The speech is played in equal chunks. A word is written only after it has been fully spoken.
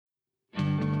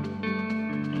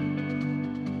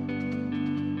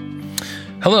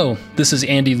Hello, this is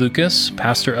Andy Lucas,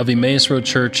 pastor of Emmaus Road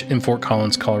Church in Fort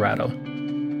Collins, Colorado.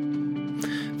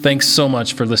 Thanks so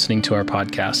much for listening to our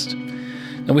podcast,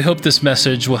 and we hope this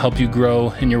message will help you grow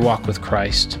in your walk with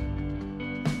Christ.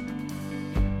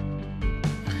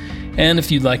 And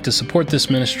if you'd like to support this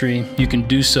ministry, you can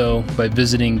do so by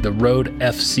visiting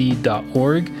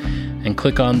theroadfc.org and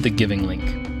click on the giving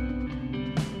link.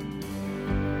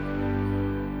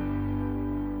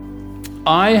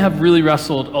 I have really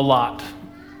wrestled a lot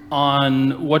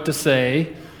on what to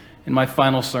say in my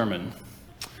final sermon.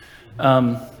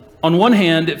 On one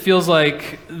hand, it feels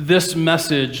like this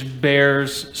message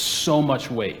bears so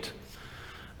much weight.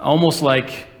 Almost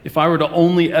like if I were to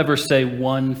only ever say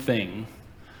one thing,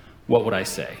 what would I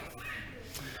say?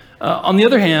 On the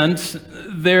other hand,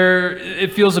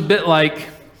 it feels a bit like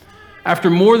after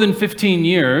more than 15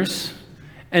 years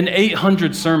and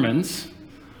 800 sermons,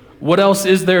 what else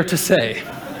is there to say,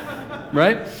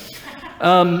 right?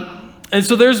 And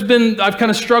so I've kind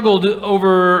of struggled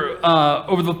over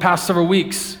the past several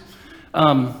weeks,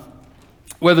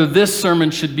 whether this sermon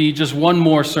should be just one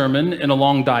more sermon in a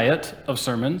long diet of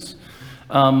sermons,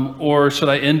 or should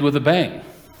I end with a bang,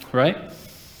 right?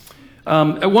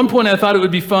 At one point I thought it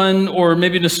would be fun or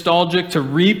maybe nostalgic to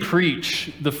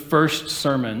re-preach the first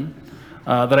sermon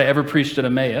that I ever preached at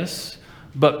Emmaus,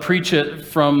 but preach it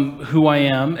from who I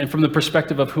am and from the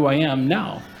perspective of who I am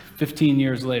now, 15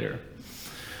 years later.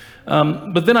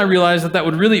 But then I realized that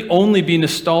would really only be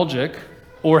nostalgic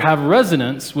or have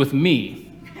resonance with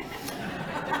me.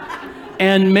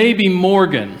 And maybe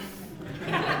Morgan,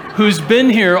 who's been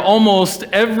here almost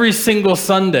every single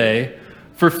Sunday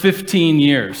for 15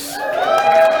 years.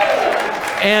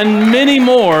 And many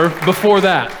more before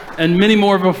that.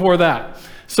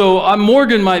 So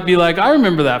Morgan might be like, I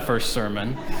remember that first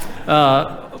sermon.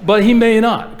 But he may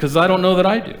not, because I don't know that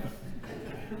I do.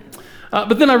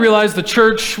 But then I realized the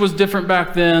church was different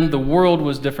back then, the world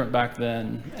was different back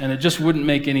then, and it just wouldn't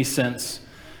make any sense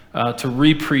to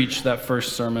re-preach that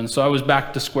first sermon. So I was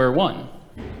back to square one.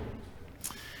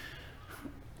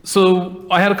 So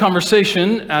I had a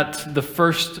conversation at the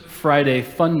First Friday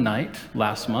Fun Night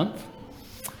last month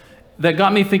that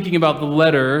got me thinking about the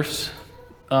letters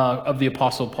of the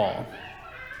Apostle Paul.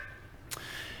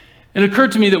 It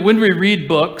occurred to me that when we read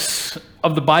books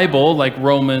of the Bible, like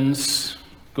Romans,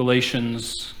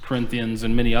 Galatians, Corinthians,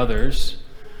 and many others,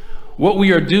 what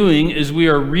we are doing is we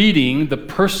are reading the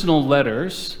personal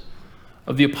letters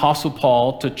of the Apostle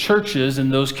Paul to churches in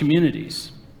those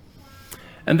communities.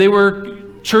 And they were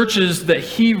churches that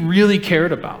he really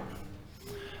cared about.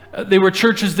 They were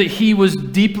churches that he was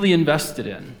deeply invested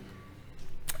in.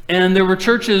 And there were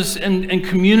churches and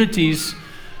communities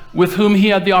with whom he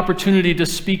had the opportunity to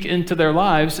speak into their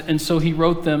lives, and so he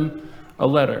wrote them a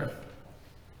letter.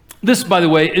 This, by the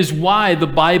way, is why the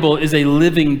Bible is a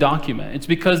living document. It's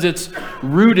because it's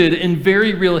rooted in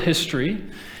very real history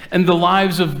and the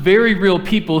lives of very real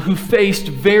people who faced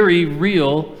very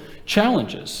real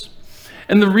challenges.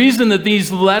 And the reason that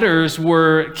these letters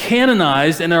were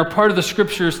canonized and are part of the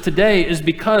scriptures today is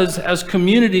because as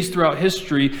communities throughout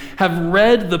history have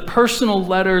read the personal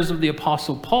letters of the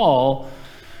Apostle Paul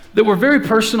that were very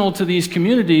personal to these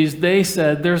communities, they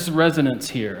said, there's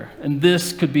resonance here, and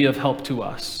this could be of help to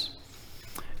us.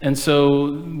 And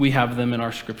so we have them in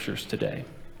our scriptures today.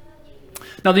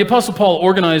 Now, the Apostle Paul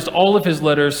organized all of his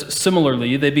letters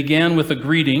similarly. They began with a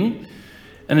greeting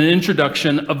and an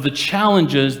introduction of the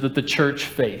challenges that the church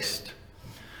faced.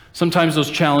 Sometimes those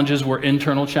challenges were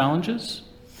internal challenges,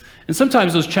 and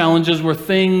sometimes those challenges were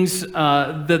things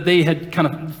that they had kind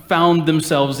of found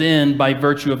themselves in by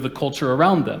virtue of the culture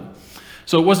around them.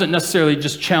 So it wasn't necessarily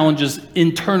just challenges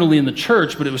internally in the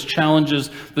church, but it was challenges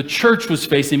the church was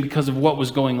facing because of what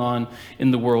was going on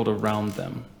in the world around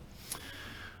them.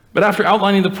 But after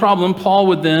outlining the problem, Paul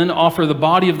would then offer the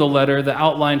body of the letter that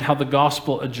outlined how the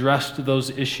gospel addressed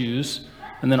those issues,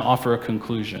 and then offer a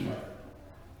conclusion.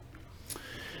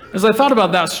 As I thought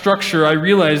about that structure, I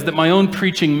realized that my own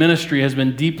preaching ministry has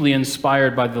been deeply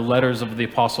inspired by the letters of the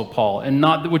Apostle Paul,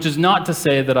 which is not to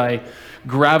say that I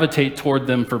gravitate toward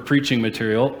them for preaching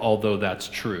material, although that's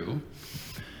true,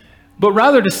 but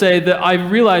rather to say that I've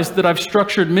realized that I've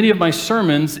structured many of my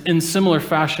sermons in similar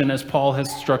fashion as Paul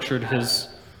has structured his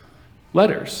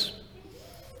letters.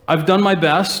 I've done my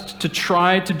best to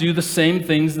try to do the same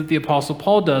things that the Apostle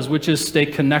Paul does, which is stay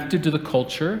connected to the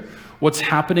culture, what's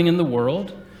happening in the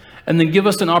world, and then give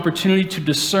us an opportunity to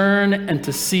discern and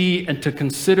to see and to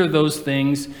consider those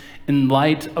things in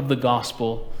light of the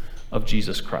gospel of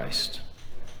Jesus Christ.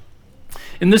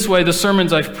 In this way, the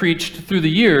sermons I've preached through the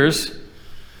years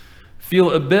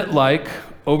feel a bit like,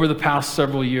 over the past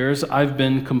several years, I've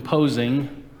been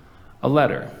composing a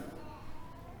letter.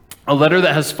 A letter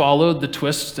that has followed the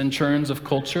twists and turns of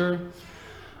culture,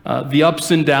 the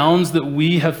ups and downs that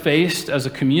we have faced as a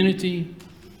community,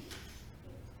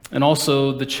 and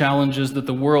also the challenges that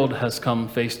the world has come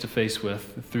face to face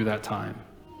with through that time.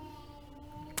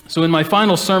 So in my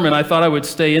final sermon, I thought I would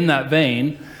stay in that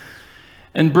vein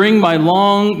and bring my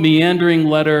long, meandering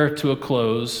letter to a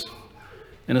close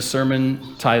in a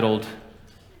sermon titled,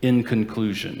 In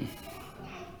Conclusion.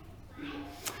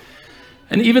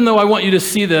 And even though I want you to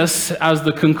see this as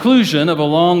the conclusion of a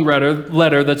long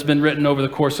letter that's been written over the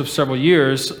course of several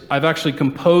years, I've actually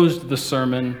composed the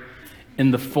sermon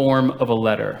in the form of a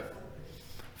letter,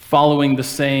 following the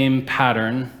same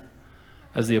pattern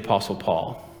as the Apostle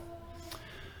Paul.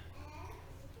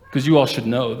 Because you all should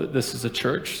know that this is a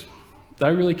church that I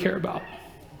really care about.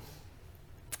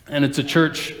 And it's a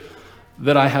church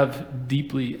that I have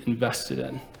deeply invested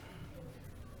in.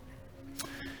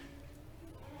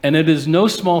 And it is no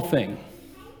small thing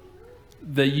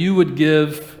that you would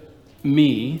give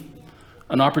me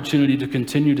an opportunity to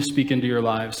continue to speak into your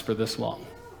lives for this long.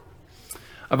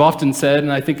 I've often said,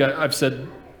 and I think I've said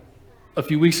a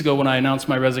few weeks ago when I announced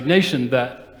my resignation,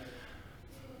 that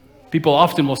people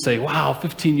often will say, wow,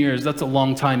 15 years, that's a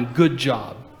long time, good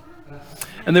job.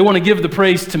 And they want to give the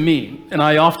praise to me. And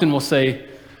I often will say,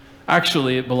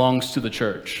 actually, it belongs to the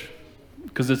church,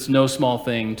 because it's no small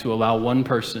thing to allow one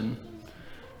person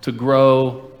to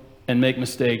grow and make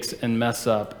mistakes and mess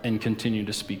up and continue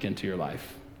to speak into your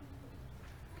life.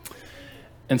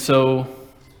 And so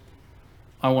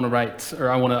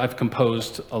I've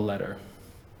composed a letter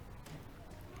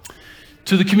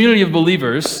to the community of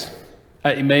believers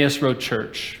at Emmaus Road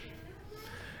Church.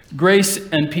 Grace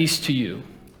and peace to you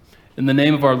in the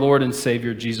name of our Lord and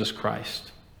Savior, Jesus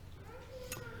Christ.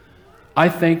 I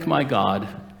thank my God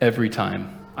every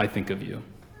time I think of you.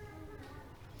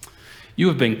 You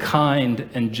have been kind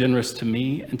and generous to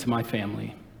me and to my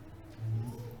family.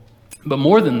 But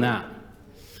more than that,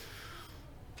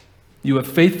 you have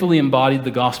faithfully embodied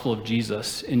the gospel of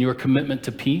Jesus in your commitment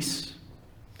to peace,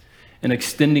 in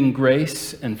extending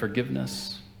grace and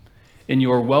forgiveness, in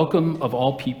your welcome of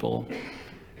all people,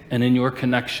 and in your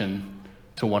connection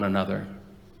to one another.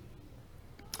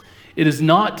 It is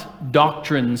not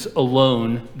doctrines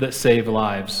alone that save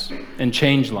lives and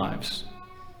change lives,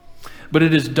 but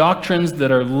it is doctrines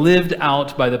that are lived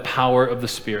out by the power of the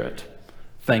Spirit.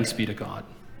 Thanks be to God.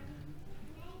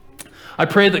 I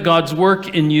pray that God's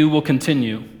work in you will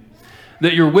continue,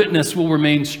 that your witness will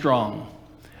remain strong,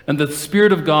 and that the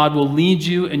Spirit of God will lead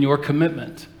you in your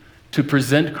commitment to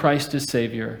present Christ as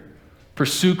Savior,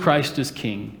 pursue Christ as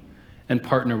King, and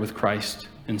partner with Christ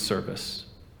in service.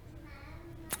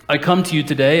 I come to you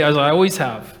today, as I always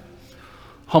have,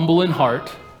 humble in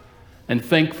heart and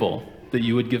thankful that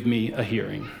you would give me a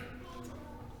hearing.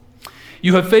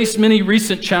 You have faced many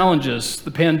recent challenges,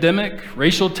 the pandemic,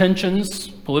 racial tensions,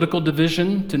 political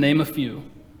division, to name a few.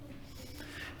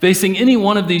 Facing any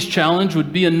one of these challenges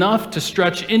would be enough to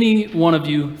stretch any one of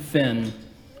you thin.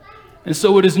 And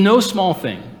so it is no small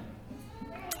thing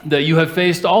that you have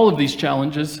faced all of these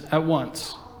challenges at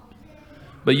once.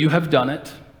 But you have done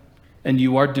it, and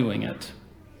you are doing it.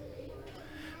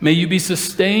 May you be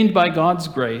sustained by God's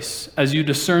grace as you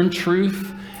discern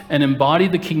truth and embody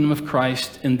the kingdom of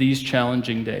Christ in these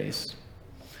challenging days.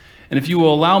 And if you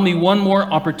will allow me one more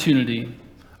opportunity,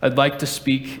 I'd like to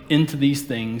speak into these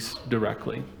things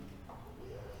directly.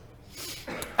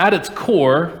 At its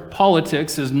core,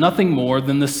 politics is nothing more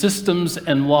than the systems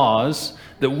and laws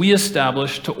that we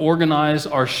establish to organize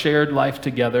our shared life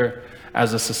together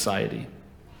as a society.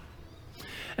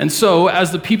 And so,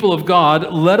 as the people of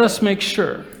God, let us make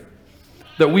sure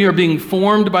that we are being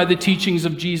formed by the teachings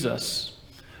of Jesus,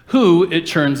 who, it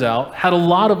turns out, had a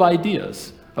lot of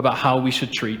ideas about how we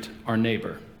should treat our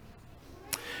neighbor.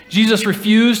 Jesus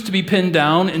refused to be pinned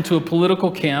down into a political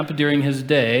camp during his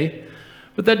day,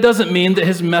 but that doesn't mean that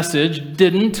his message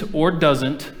didn't or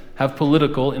doesn't have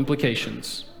political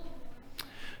implications.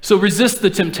 So resist the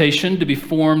temptation to be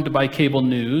formed by cable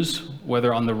news,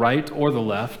 whether on the right or the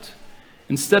left,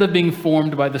 instead of being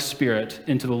formed by the Spirit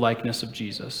into the likeness of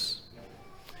Jesus.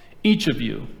 Each of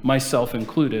you, myself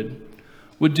included,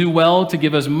 would do well to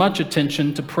give as much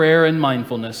attention to prayer and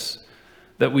mindfulness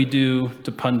that we do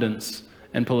to pundits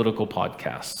and political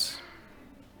podcasts.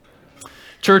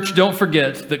 Church, don't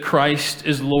forget that Christ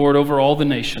is Lord over all the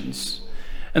nations,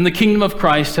 and the kingdom of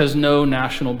Christ has no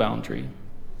national boundary.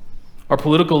 Our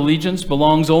political allegiance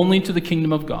belongs only to the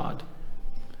kingdom of God.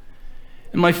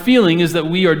 And my feeling is that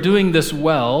we are doing this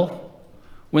well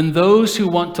when those who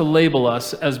want to label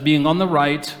us as being on the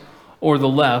right or the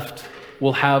left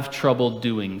will have trouble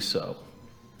doing so.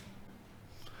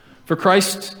 For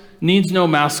Christ needs no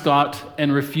mascot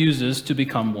and refuses to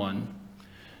become one.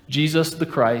 Jesus the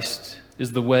Christ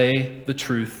is the way, the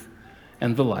truth,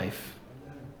 and the life.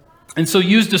 And so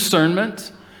use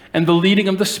discernment and the leading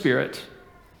of the Spirit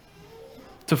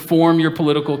to form your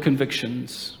political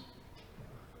convictions.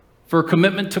 For a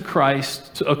commitment to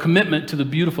Christ, a commitment to the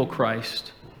beautiful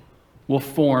Christ, will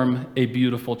form a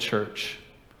beautiful church,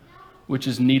 which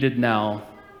is needed now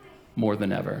more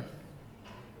than ever.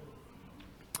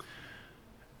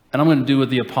 And I'm going to do what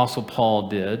the Apostle Paul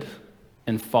did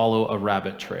and follow a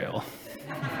rabbit trail.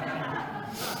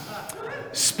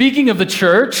 Speaking of the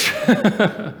church,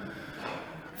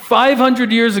 500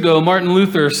 years ago, Martin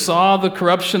Luther saw the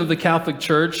corruption of the Catholic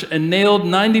Church and nailed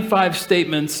 95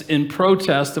 statements in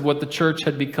protest of what the church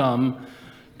had become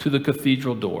to the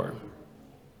cathedral door.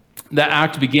 That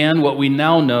act began what we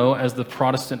now know as the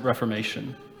Protestant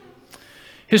Reformation.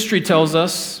 History tells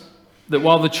us that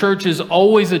while the church is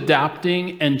always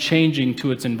adapting and changing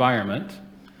to its environment,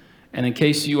 and in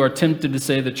case you are tempted to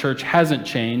say the church hasn't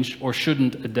changed or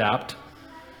shouldn't adapt,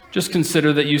 just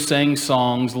consider that you sang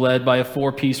songs led by a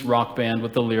 4-piece rock band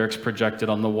with the lyrics projected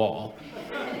on the wall.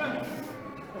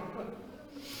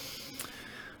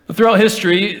 Throughout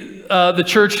history, the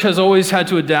church has always had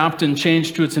to adapt and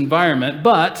change to its environment,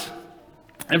 but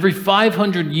every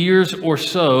 500 years or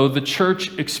so, the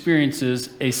church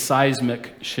experiences a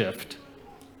seismic shift.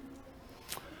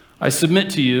 I submit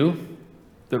to you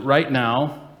that right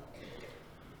now,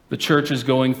 the church is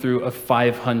going through a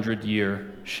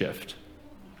 500-year shift.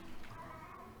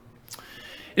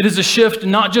 It is a shift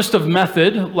not just of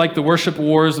method, like the worship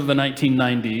wars of the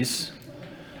 1990s,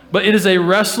 but it is a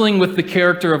wrestling with the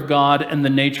character of God and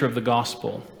the nature of the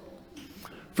gospel.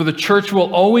 For the church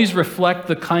will always reflect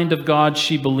the kind of God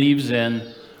she believes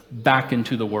in back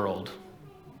into the world.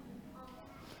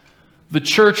 The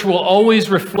church will always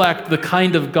reflect the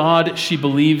kind of God she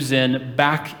believes in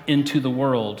back into the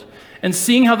world. And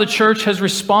seeing how the church has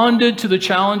responded to the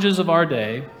challenges of our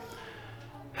day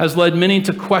has led many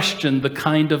to question the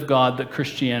kind of God that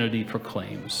Christianity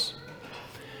proclaims.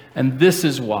 And this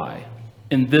is why,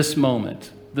 in this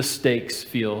moment, the stakes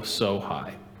feel so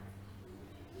high.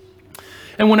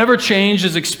 And whenever change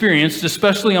is experienced,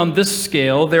 especially on this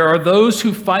scale, there are those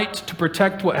who fight to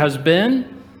protect what has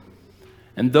been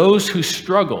and those who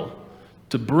struggle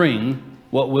to bring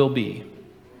what will be.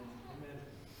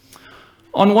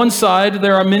 On one side,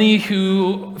 many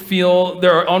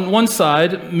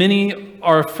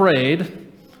are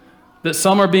afraid that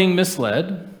some are being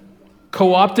misled,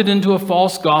 co-opted into a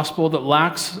false gospel that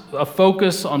lacks a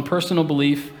focus on personal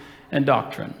belief and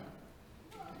doctrine.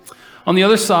 On the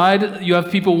other side, you have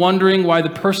people wondering why the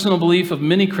personal belief of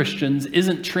many Christians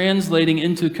isn't translating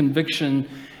into conviction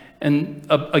and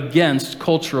against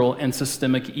cultural and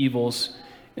systemic evils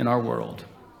in our world.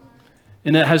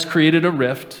 And it has created a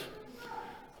rift.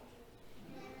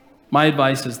 My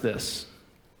advice is this: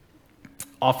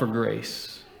 offer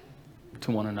grace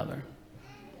to one another.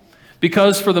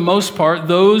 Because for the most part,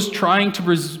 those trying to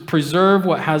preserve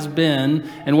what has been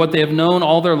and what they have known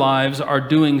all their lives are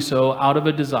doing so out of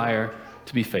a desire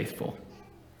to be faithful.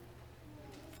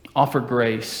 Offer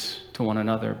grace to one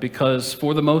another because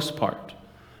for the most part,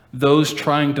 those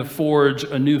trying to forge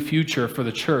a new future for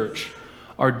the church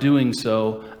are doing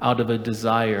so out of a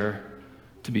desire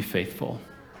to be faithful.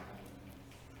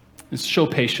 And show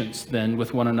patience then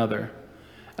with one another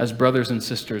as brothers and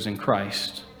sisters in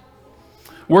Christ.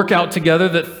 Work out together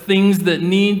the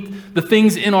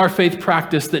things in our faith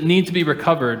practice that need to be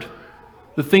recovered,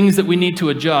 the things that we need to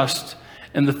adjust,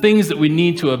 and the things that we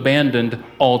need to abandon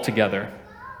altogether.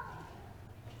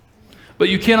 But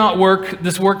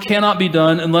this work cannot be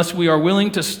done unless we are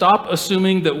willing to stop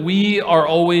assuming that we are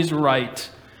always right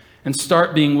and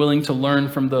start being willing to learn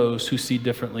from those who see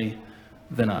differently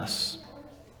than us.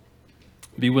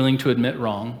 Be willing to admit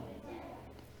wrong,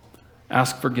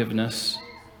 ask forgiveness,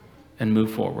 and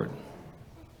move forward.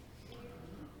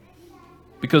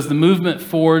 Because the movement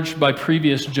forged by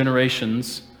previous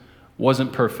generations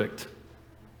wasn't perfect.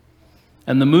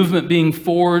 And the movement being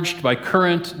forged by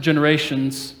current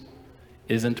generations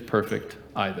isn't perfect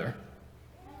either.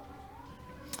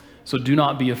 So do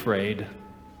not be afraid,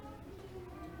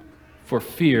 for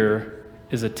fear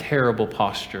is a terrible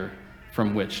posture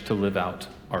from which to live out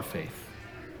our faith.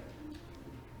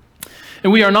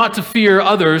 And we are not to fear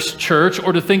others, church,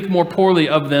 or to think more poorly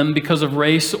of them because of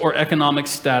race or economic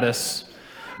status.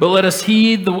 But let us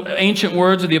heed the ancient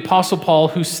words of the Apostle Paul,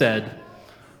 who said,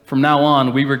 "From now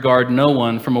on, we regard no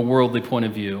one from a worldly point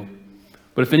of view.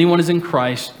 But if anyone is in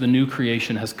Christ, the new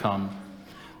creation has come.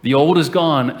 The old is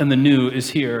gone and the new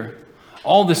is here.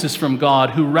 All this is from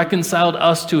God, who reconciled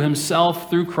us to himself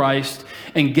through Christ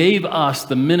and gave us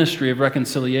the ministry of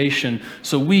reconciliation.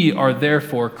 So we are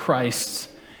therefore Christ's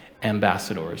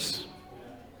ambassadors.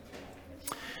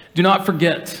 Do not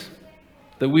forget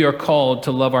that we are called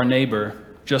to love our neighbor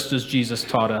just as Jesus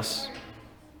taught us.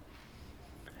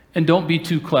 And don't be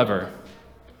too clever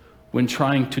when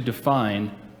trying to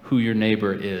define who your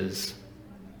neighbor is.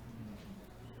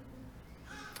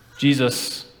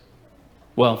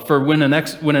 When an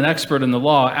expert in the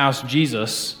law asked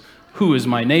Jesus, "Who is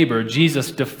my neighbor?" Jesus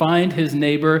defined his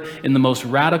neighbor in the most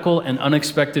radical and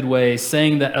unexpected way,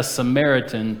 saying that a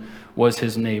Samaritan was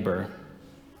his neighbor.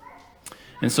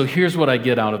 And so here's what I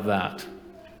get out of that.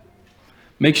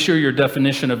 Make sure your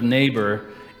definition of neighbor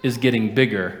is getting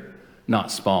bigger,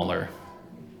 not smaller.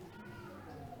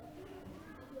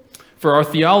 For our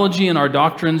theology and our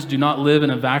doctrines do not live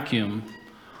in a vacuum.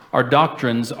 Our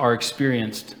doctrines are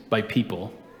experienced by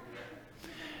people.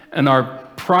 And our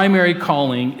primary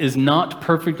calling is not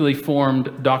perfectly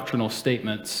formed doctrinal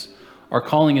statements. Our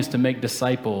calling is to make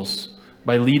disciples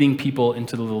by leading people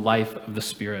into the life of the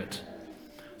Spirit.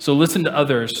 So listen to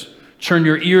others. Turn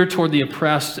your ear toward the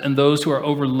oppressed and those who are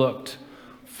overlooked,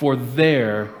 for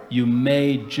there you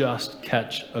may just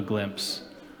catch a glimpse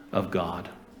of God.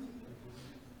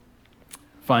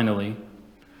 Finally,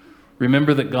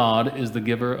 remember that God is the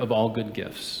giver of all good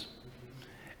gifts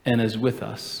and is with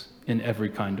us in every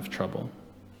kind of trouble.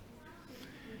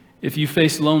 If you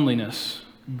face loneliness,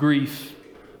 grief,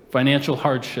 financial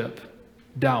hardship,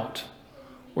 doubt,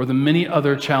 or the many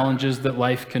other challenges that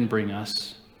life can bring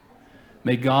us,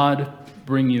 may God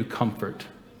bring you comfort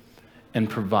and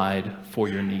provide for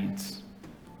your needs.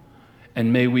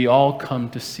 And may we all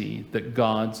come to see that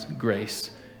God's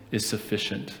grace is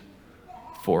sufficient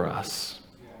for us.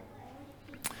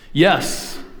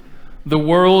 Yes, the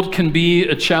world can be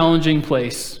a challenging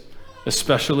place,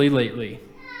 especially lately.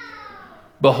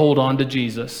 But hold on to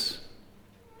Jesus.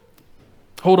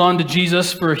 Hold on to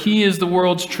Jesus, for he is the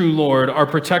world's true Lord, our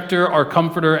protector, our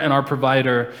comforter, and our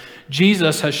provider.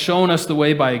 Jesus has shown us the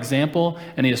way by example,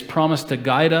 and he has promised to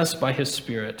guide us by his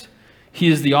Spirit. He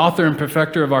is the author and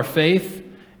perfecter of our faith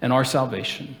and our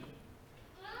salvation.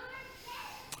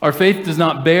 Our faith does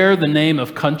not bear the name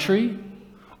of country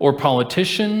or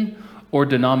politician or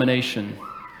denomination.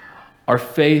 Our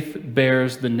faith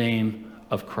bears the name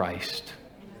of Christ.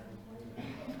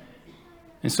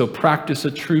 And so practice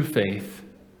a true faith,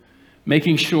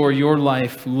 making sure your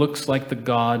life looks like the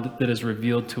God that is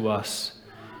revealed to us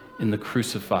in the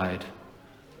crucified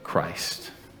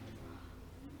Christ.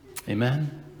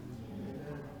 Amen.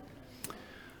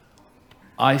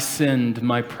 I send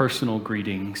my personal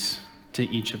greetings to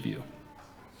each of you.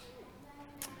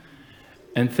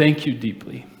 And thank you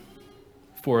deeply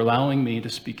for allowing me to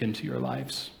speak into your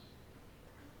lives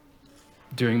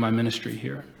during my ministry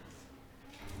here.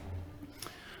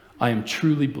 I am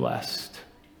truly blessed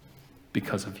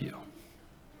because of you.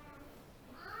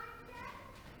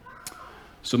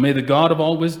 So may the God of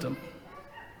all wisdom,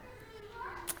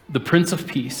 the Prince of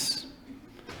Peace,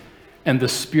 and the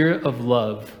Spirit of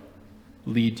love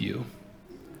lead you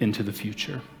into the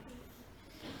future.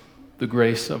 The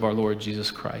grace of our Lord Jesus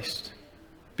Christ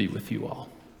be with you all.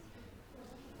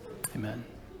 Amen.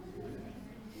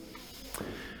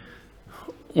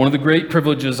 One of the great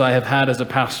privileges I have had as a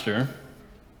pastor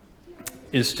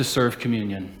is to serve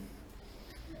communion.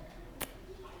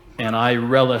 And I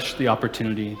relish the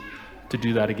opportunity to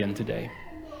do that again today.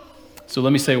 So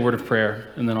let me say a word of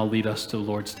prayer, and then I'll lead us to the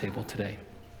Lord's table today.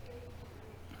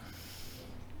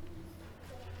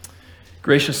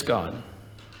 Gracious God,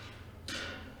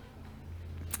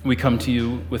 we come to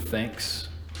you with thanks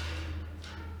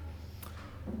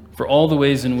for all the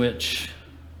ways in which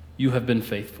you have been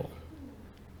faithful.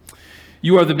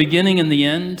 You are the beginning and the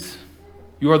end.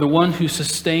 You are the one who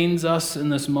sustains us in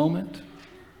this moment.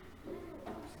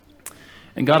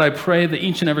 And God, I pray that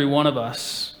each and every one of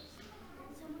us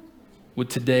would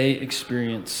today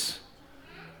experience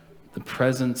the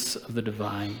presence of the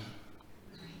divine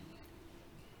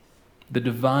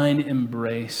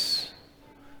embrace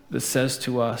that says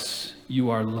to us, you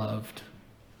are loved,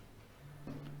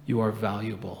 you are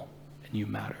valuable, and you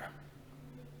matter.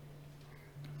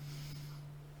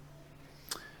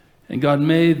 And God,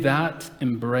 may that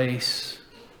embrace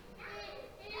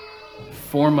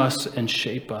form us and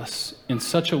shape us in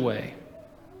such a way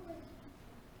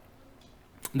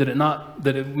that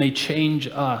it may change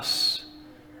us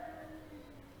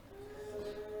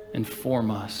and form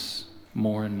us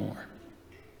more and more.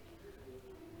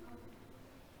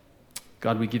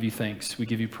 God, we give you thanks. We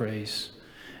give you praise.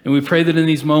 And we pray that in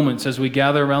these moments, as we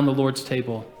gather around the Lord's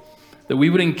table, that we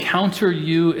would encounter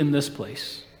you in this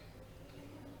place,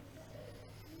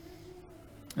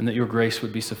 and that your grace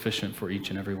would be sufficient for each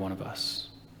and every one of us.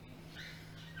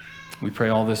 We pray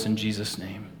all this in Jesus'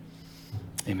 name.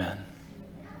 Amen.